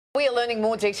We are learning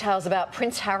more details about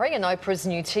Prince Harry and Oprah's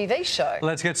new TV show.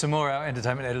 Let's get some more. Our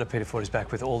entertainment editor Peter Ford is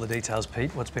back with all the details.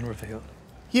 Pete, what's been revealed?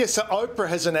 Yes, so Oprah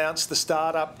has announced the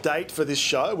start-up date for this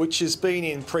show, which has been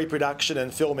in pre-production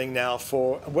and filming now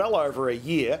for well over a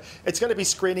year. It's going to be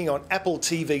screening on Apple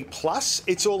TV+.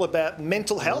 It's all about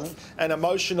mental health and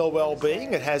emotional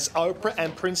well-being. It has Oprah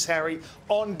and Prince Harry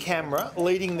on camera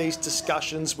leading these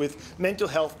discussions with mental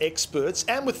health experts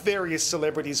and with various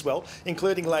celebrities as well,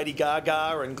 including Lady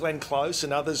Gaga and Glenn Close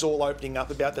and others, all opening up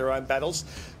about their own battles.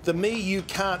 The Me You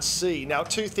Can't See. Now,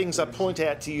 two things I point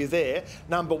out to you there.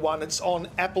 Number one, it's on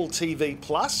Apple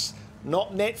TV+,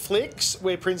 not Netflix,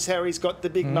 where Prince Harry's got the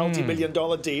big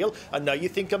multi-billion-dollar deal. I know you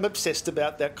think I'm obsessed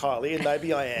about that, Kylie, and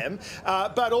maybe I am.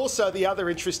 But also the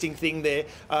other interesting thing there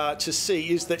to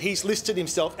see is that he's listed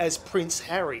himself as Prince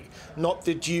Harry, not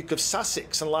the Duke of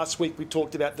Sussex. And last week we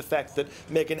talked about the fact that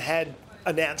Meghan had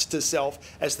announced herself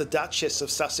as the Duchess of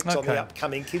Sussex on the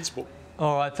upcoming kids book.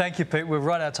 All right, thank you, Pete. We're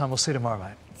right out of time. We'll see you tomorrow,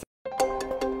 mate.